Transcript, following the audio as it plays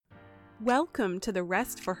Welcome to the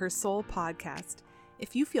Rest for Her Soul podcast.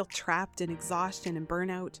 If you feel trapped in exhaustion and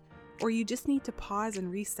burnout, or you just need to pause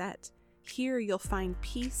and reset, here you'll find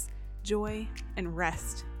peace, joy, and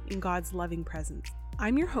rest in God's loving presence.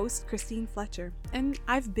 I'm your host, Christine Fletcher, and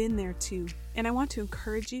I've been there too, and I want to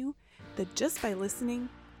encourage you that just by listening,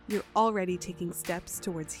 you're already taking steps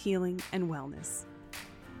towards healing and wellness.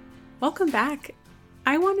 Welcome back.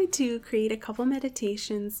 I wanted to create a couple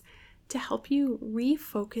meditations to help you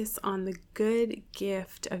refocus on the good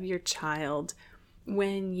gift of your child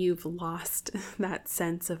when you've lost that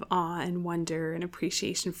sense of awe and wonder and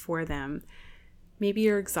appreciation for them. Maybe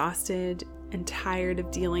you're exhausted and tired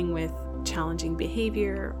of dealing with challenging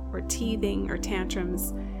behavior or teething or tantrums,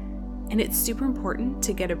 and it's super important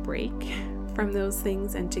to get a break from those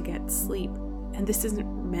things and to get sleep. And this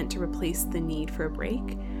isn't meant to replace the need for a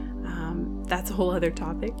break. That's a whole other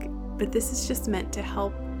topic, but this is just meant to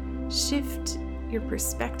help shift your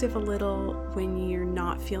perspective a little when you're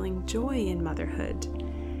not feeling joy in motherhood.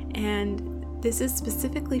 And this is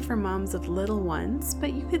specifically for moms of little ones,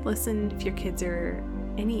 but you could listen if your kids are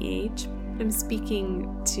any age. I'm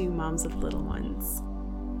speaking to moms of little ones.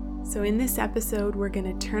 So in this episode, we're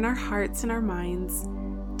going to turn our hearts and our minds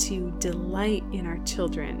to delight in our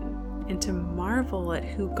children and to marvel at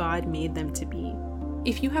who God made them to be.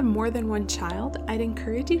 If you have more than one child, I'd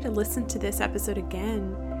encourage you to listen to this episode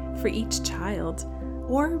again for each child.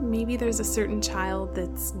 Or maybe there's a certain child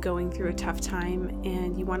that's going through a tough time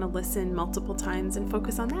and you want to listen multiple times and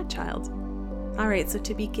focus on that child. All right, so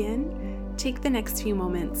to begin, take the next few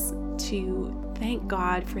moments to thank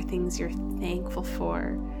God for things you're thankful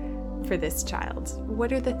for this child.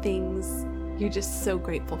 What are the things you're just so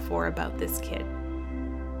grateful for about this kid?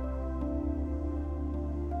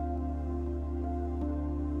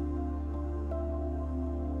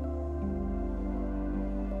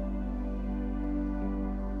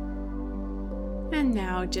 And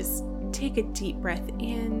now just take a deep breath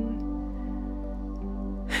in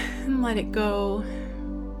and let it go.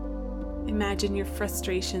 Imagine your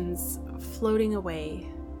frustrations floating away.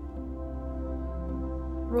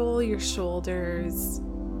 Roll your shoulders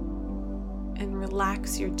and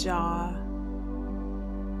relax your jaw.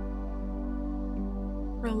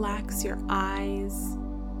 Relax your eyes.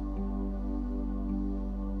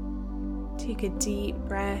 Take a deep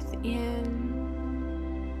breath in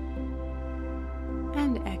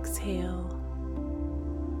and exhale.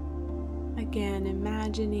 Again,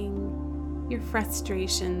 imagining your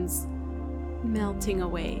frustrations melting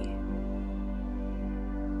away.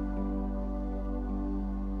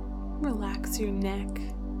 Relax your neck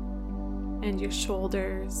and your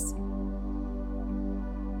shoulders.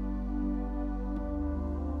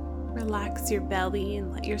 Relax your belly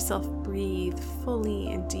and let yourself breathe fully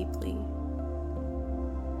and deeply.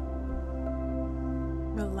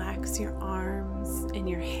 Relax your arms and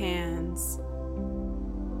your hands.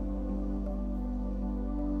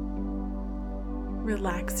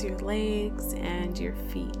 Relax your legs and your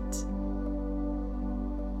feet.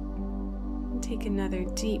 And take another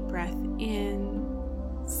deep breath in,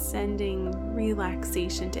 sending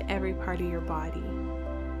relaxation to every part of your body.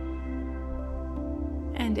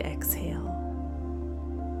 And exhale.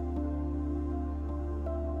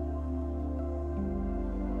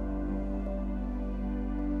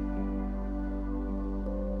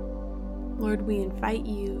 Lord, we invite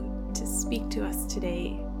you to speak to us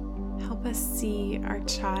today. Help us see our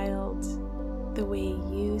child the way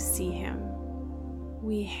you see him.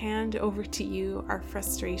 We hand over to you our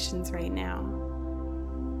frustrations right now.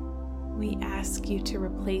 We ask you to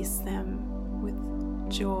replace them with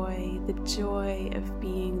joy, the joy of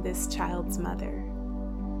being this child's mother.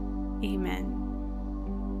 Amen.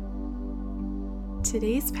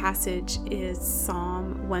 Today's passage is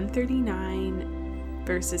Psalm 139,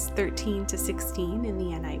 verses 13 to 16 in the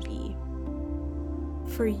NIV.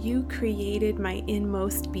 For you created my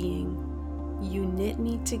inmost being. You knit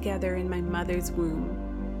me together in my mother's womb.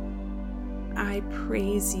 I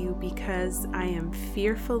praise you because I am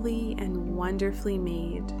fearfully and wonderfully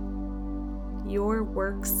made. Your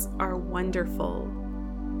works are wonderful.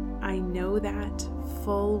 I know that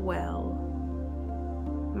full well.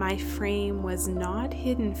 My frame was not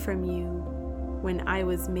hidden from you when I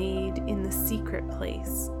was made in the secret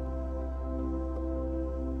place.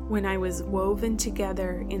 When I was woven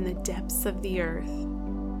together in the depths of the earth,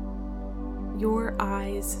 your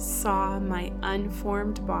eyes saw my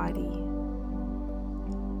unformed body.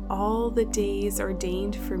 All the days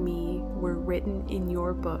ordained for me were written in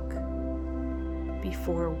your book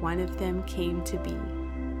before one of them came to be.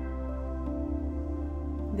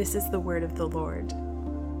 This is the word of the Lord.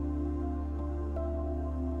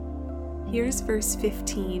 Here's verse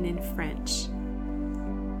 15 in French.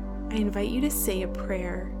 I invite you to say a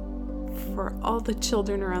prayer for all the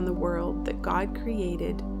children around the world that God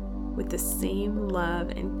created with the same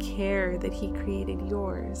love and care that He created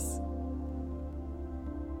yours.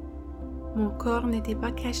 Mon corps n'était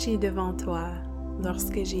pas caché devant toi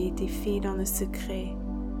lorsque j'ai été fait dans le secret,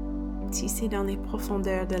 tissé dans les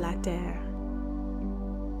profondeurs de la terre.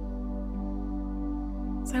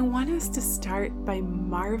 So I want us to start by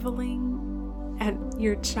marveling at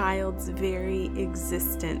your child's very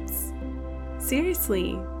existence.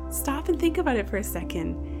 Seriously, stop and think about it for a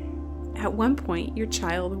second. At one point, your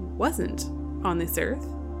child wasn't on this earth,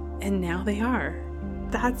 and now they are.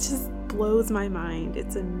 That just blows my mind.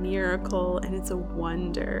 It's a miracle and it's a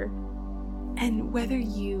wonder. And whether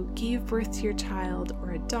you gave birth to your child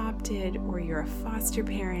or adopted or you're a foster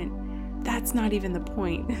parent, that's not even the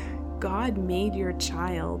point. God made your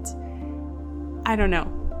child. I don't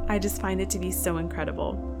know. I just find it to be so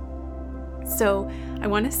incredible. So I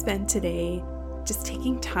want to spend today just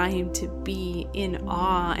taking time to be in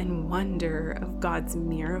awe and wonder of God's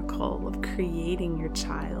miracle of creating your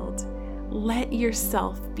child. Let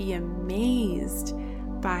yourself be amazed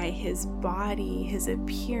by His body, His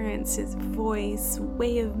appearance, His voice,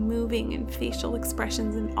 way of moving, and facial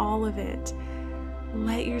expressions, and all of it.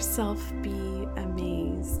 Let yourself be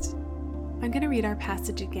amazed. I'm going to read our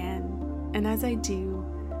passage again, and as I do,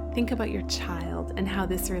 think about your child and how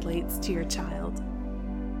this relates to your child.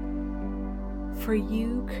 For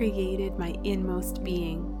you created my inmost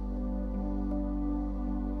being.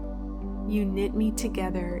 You knit me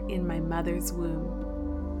together in my mother's womb.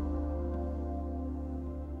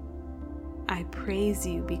 I praise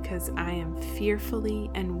you because I am fearfully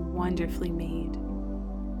and wonderfully made.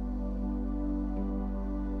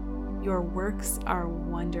 Your works are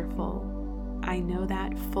wonderful. I know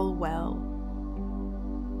that full well.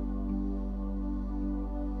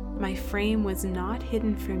 My frame was not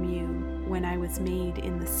hidden from you when I was made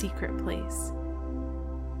in the secret place.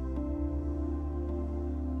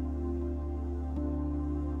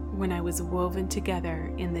 When I was woven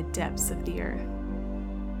together in the depths of the earth.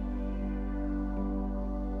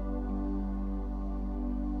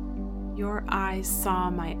 Your eyes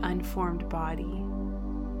saw my unformed body.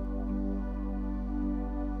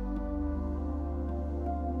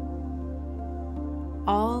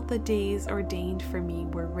 All the days ordained for me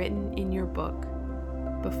were written in your book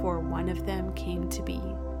before one of them came to be.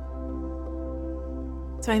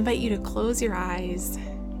 So I invite you to close your eyes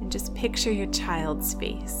and just picture your child's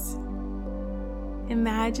face.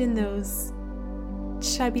 Imagine those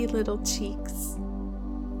chubby little cheeks,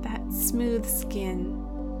 that smooth skin.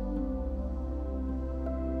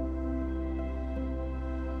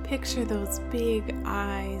 Picture those big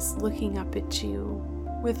eyes looking up at you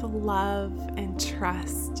with love and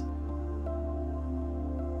trust.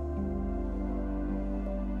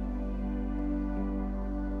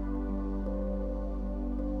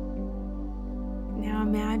 Now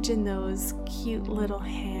imagine those cute little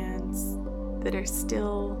hands that are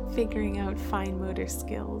still figuring out fine motor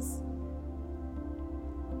skills.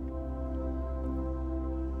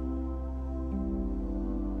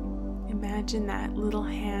 Imagine that little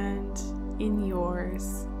hand in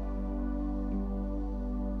yours.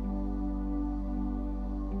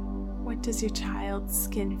 What does your child's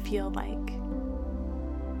skin feel like?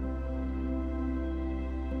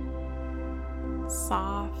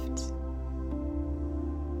 Soft.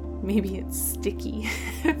 Maybe it's sticky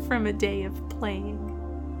from a day of playing.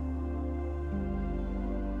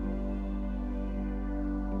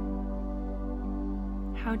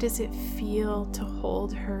 How does it feel to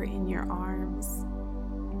hold her in your arms?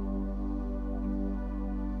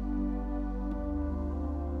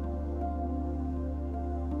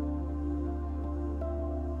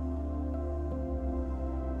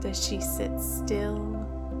 Does she sit still,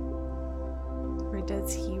 or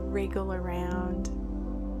does he wriggle around?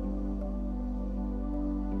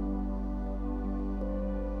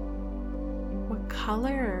 What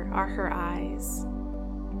color are her eyes?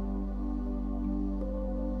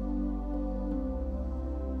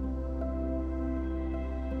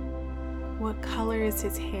 What color is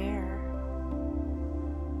his hair?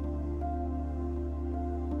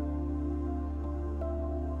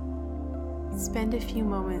 Spend a few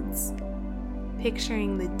moments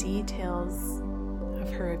picturing the details of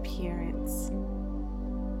her appearance.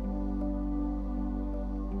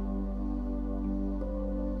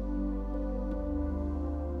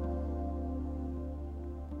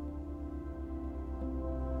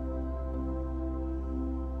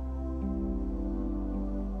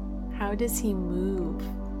 How does he move?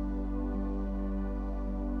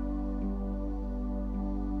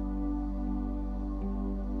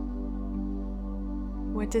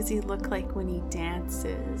 What does he look like when he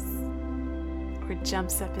dances or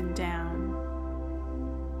jumps up and down?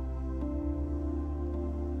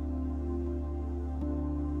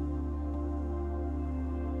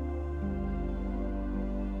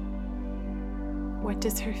 What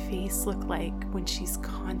does her face look like when she's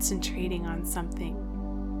concentrating on something?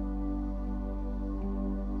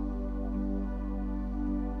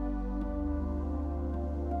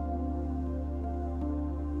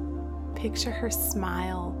 Picture her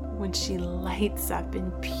smile when she lights up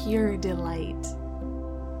in pure delight.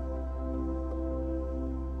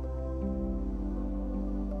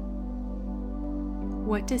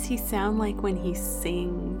 What does he sound like when he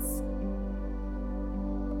sings?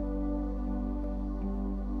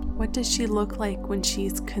 What does she look like when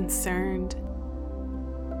she's concerned?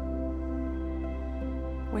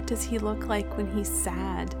 What does he look like when he's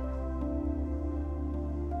sad?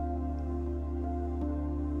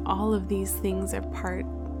 All of these things are part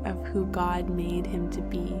of who God made him to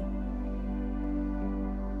be.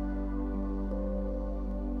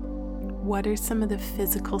 What are some of the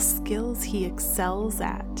physical skills he excels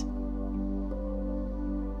at?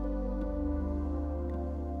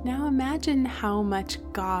 Now imagine how much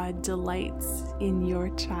God delights in your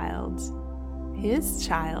child, his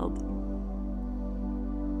child.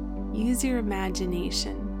 Use your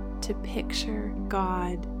imagination to picture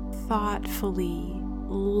God thoughtfully,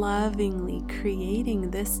 lovingly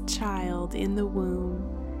creating this child in the womb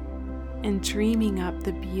and dreaming up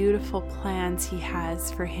the beautiful plans he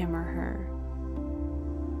has for him or her.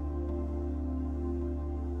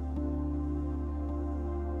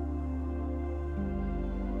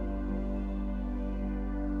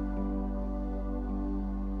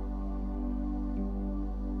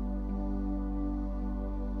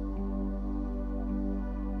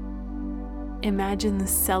 Imagine the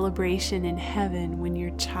celebration in heaven when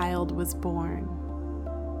your child was born.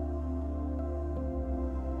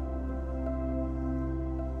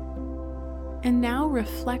 And now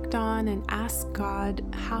reflect on and ask God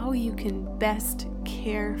how you can best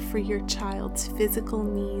care for your child's physical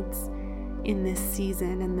needs in this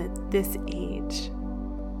season and at this age.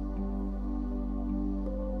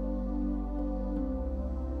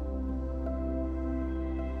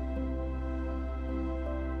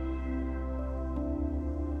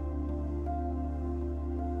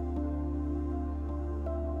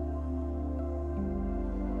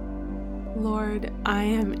 Lord, I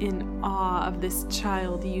am in awe of this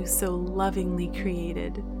child you so lovingly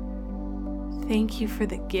created. Thank you for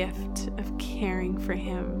the gift of caring for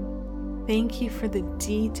him. Thank you for the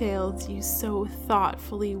details you so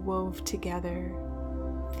thoughtfully wove together.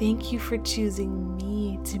 Thank you for choosing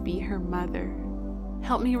me to be her mother.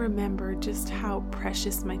 Help me remember just how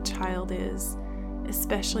precious my child is,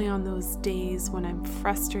 especially on those days when I'm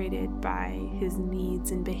frustrated by his needs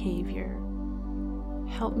and behavior.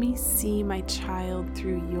 Help me see my child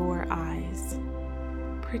through your eyes.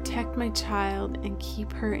 Protect my child and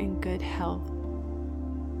keep her in good health.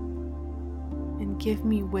 And give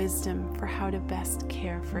me wisdom for how to best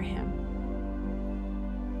care for him.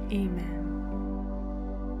 Amen.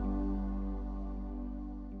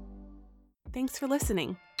 Thanks for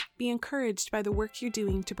listening. Be encouraged by the work you're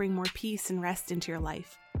doing to bring more peace and rest into your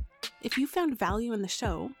life. If you found value in the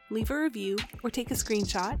show, leave a review or take a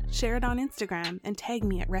screenshot, share it on Instagram, and tag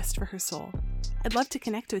me at Rest for Her Soul. I'd love to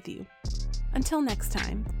connect with you. Until next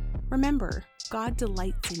time, remember, God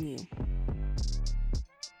delights in you.